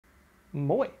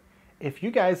Boy, if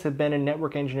you guys have been in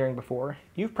network engineering before,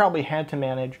 you've probably had to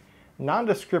manage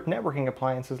nondescript networking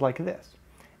appliances like this.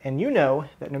 And you know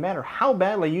that no matter how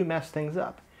badly you mess things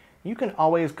up, you can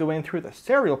always go in through the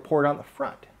serial port on the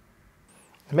front.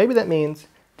 Maybe that means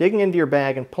digging into your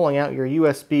bag and pulling out your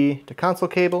USB to console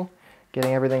cable,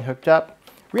 getting everything hooked up,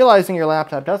 realizing your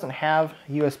laptop doesn't have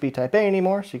USB Type A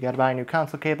anymore, so you got to buy a new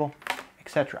console cable,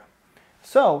 etc.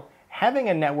 So, having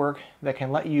a network that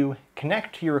can let you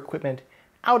connect to your equipment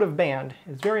out of band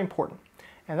is very important.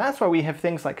 And that's why we have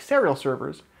things like serial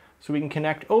servers, so we can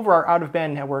connect over our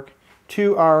out-of-band network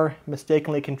to our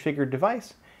mistakenly configured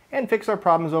device and fix our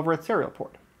problems over at serial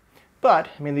port. But,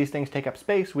 I mean, these things take up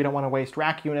space. We don't want to waste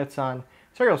rack units on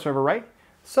serial server, right?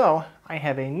 So, I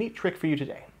have a neat trick for you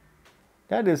today.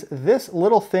 That is this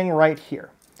little thing right here.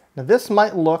 Now, this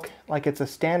might look like it's a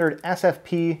standard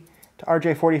SFP to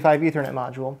RJ45 Ethernet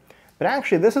module, but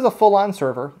actually this is a full-on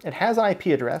server. It has an IP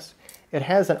address, it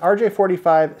has an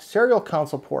RJ45 serial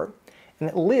console port, and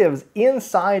it lives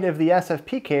inside of the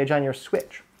SFP cage on your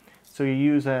switch. So you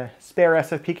use a spare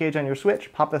SFP cage on your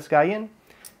switch, pop this guy in,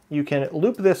 you can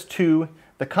loop this to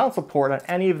the console port on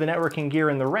any of the networking gear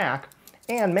in the rack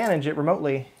and manage it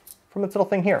remotely from this little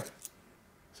thing here.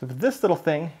 So if this little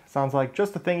thing sounds like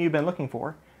just the thing you've been looking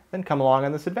for, then come along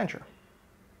on this adventure.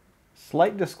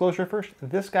 Slight disclosure first,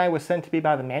 this guy was sent to me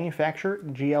by the manufacturer,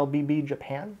 GLBB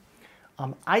Japan.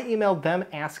 I emailed them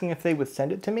asking if they would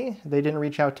send it to me. They didn't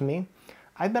reach out to me.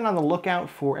 I've been on the lookout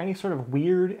for any sort of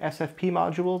weird SFP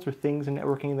modules or things in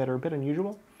networking that are a bit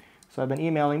unusual. So I've been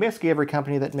emailing basically every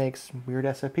company that makes weird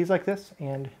SFPs like this,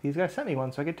 and these guys sent me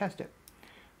one so I could test it.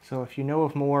 So if you know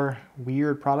of more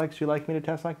weird products you'd like me to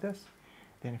test like this,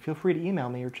 then feel free to email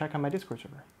me or check on my Discord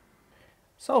server.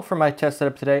 So for my test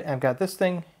setup today, I've got this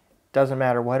thing. Doesn't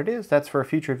matter what it is, that's for a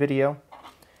future video.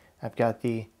 I've got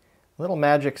the little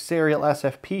magic serial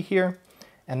SFP here,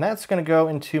 and that's going to go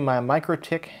into my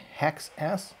MikroTik Hex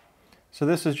S. So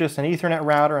this is just an Ethernet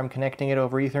router. I'm connecting it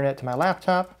over Ethernet to my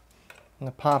laptop. I'm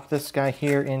going to pop this guy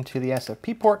here into the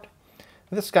SFP port.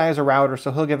 This guy is a router,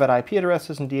 so he'll give it IP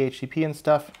addresses and DHCP and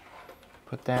stuff.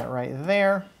 Put that right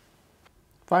there.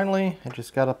 Finally, I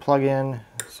just got to plug in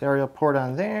serial port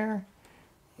on there,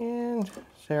 and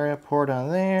serial port on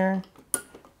there,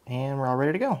 and we're all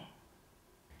ready to go.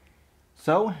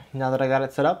 So, now that I got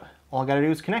it set up, all I got to do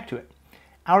is connect to it.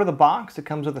 Out of the box, it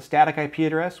comes with a static IP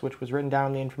address, which was written down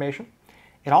in the information.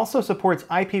 It also supports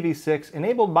IPv6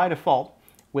 enabled by default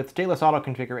with stateless auto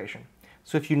configuration.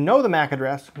 So if you know the MAC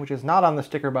address, which is not on the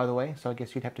sticker by the way, so I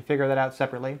guess you'd have to figure that out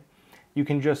separately, you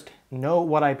can just know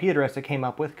what IP address it came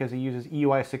up with because it uses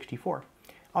EUI64.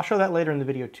 I'll show that later in the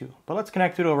video too, but let's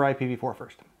connect it over IPv4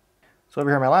 first. So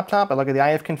over here on my laptop, I look at the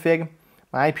IF config.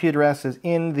 My IP address is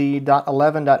in the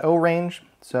 .11.0 range,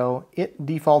 so it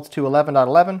defaults to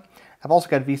 11.11. I've also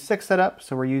got v6 set up,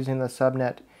 so we're using the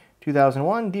subnet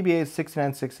 2001 DBA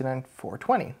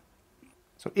 69.69.420.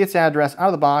 So its address out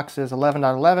of the box is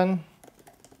 11.11,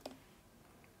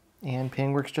 and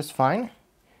ping works just fine.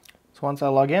 So once I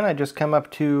log in, I just come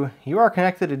up to, you are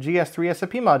connected to GS3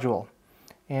 SFP module,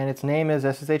 and its name is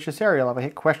SSH to serial. If I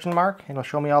hit question mark, it'll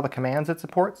show me all the commands it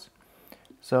supports.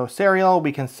 So serial,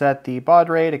 we can set the baud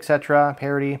rate, etc.,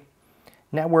 parity,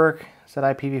 network, set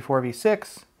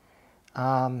IPv4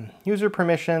 v6, user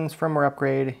permissions, firmware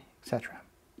upgrade, etc.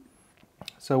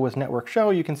 So with network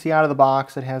show, you can see out of the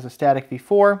box it has a static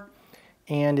v4,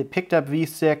 and it picked up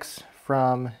v6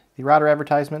 from the router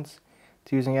advertisements.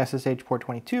 It's using SSH port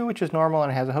 22, which is normal,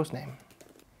 and it has a host name.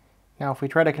 Now if we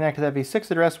try to connect to that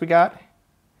v6 address we got, it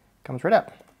comes right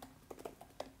up.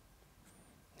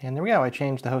 And there we go, I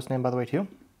changed the host name by the way too.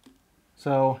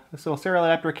 So this little serial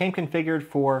adapter came configured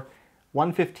for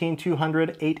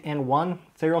 115.200.8N1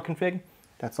 serial config.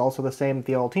 That's also the same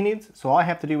the OLT needs. So all I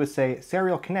have to do is say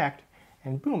serial connect,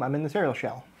 and boom, I'm in the serial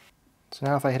shell. So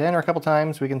now if I hit enter a couple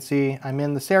times, we can see I'm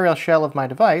in the serial shell of my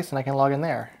device, and I can log in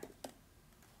there.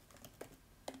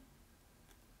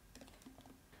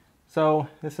 So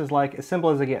this is like as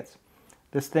simple as it gets.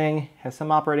 This thing has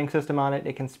some operating system on it.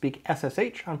 It can speak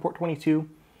SSH on port 22.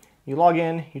 You log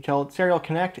in, you tell it serial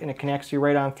connect, and it connects you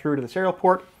right on through to the serial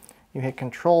port. You hit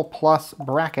Control plus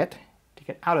bracket to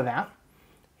get out of that,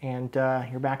 and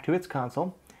you're back to its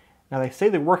console. Now they say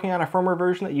they're working on a firmware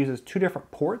version that uses two different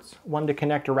ports, one to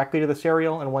connect directly to the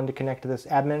serial and one to connect to this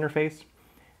admin interface.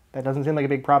 That doesn't seem like a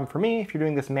big problem for me. If you're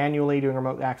doing this manually, doing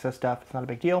remote access stuff, it's not a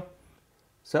big deal.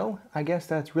 So I guess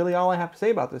that's really all I have to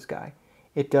say about this guy.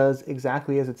 It does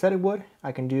exactly as it said it would.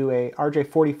 I can do a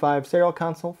RJ45 serial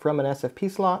console from an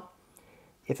SFP slot.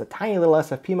 It's a tiny little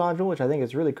SFP module, which I think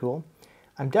is really cool.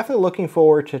 I'm definitely looking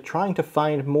forward to trying to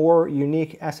find more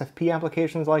unique SFP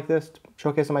applications like this to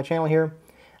showcase on my channel here.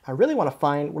 I really want to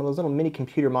find one of those little mini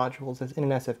computer modules that's in an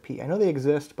SFP. I know they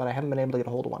exist, but I haven't been able to get a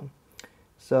hold of one.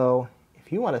 So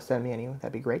if you want to send me any,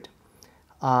 that'd be great.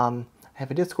 I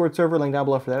have a Discord server, link down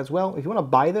below for that as well. If you want to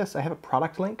buy this, I have a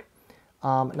product link.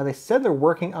 Now they said they're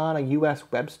working on a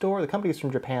US web store. The company's from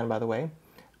Japan, by the way.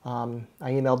 I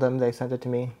emailed them, they sent it to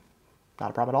me. Not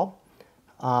a problem at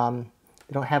all.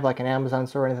 They don't have like an Amazon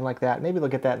store or anything like that. Maybe they'll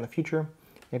get that in the future.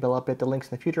 Maybe I'll update the links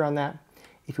in the future on that.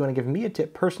 If you want to give me a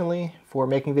tip personally for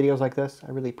making videos like this,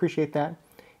 I really appreciate that.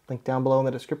 Link down below in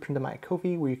the description to my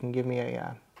Ko-fi where you can give me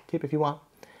a tip if you want.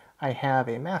 I have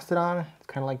a Mastodon. It's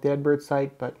kind of like the Deadbird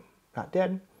site, but not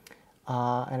dead.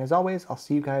 And as always, I'll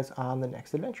see you guys on the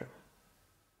next adventure.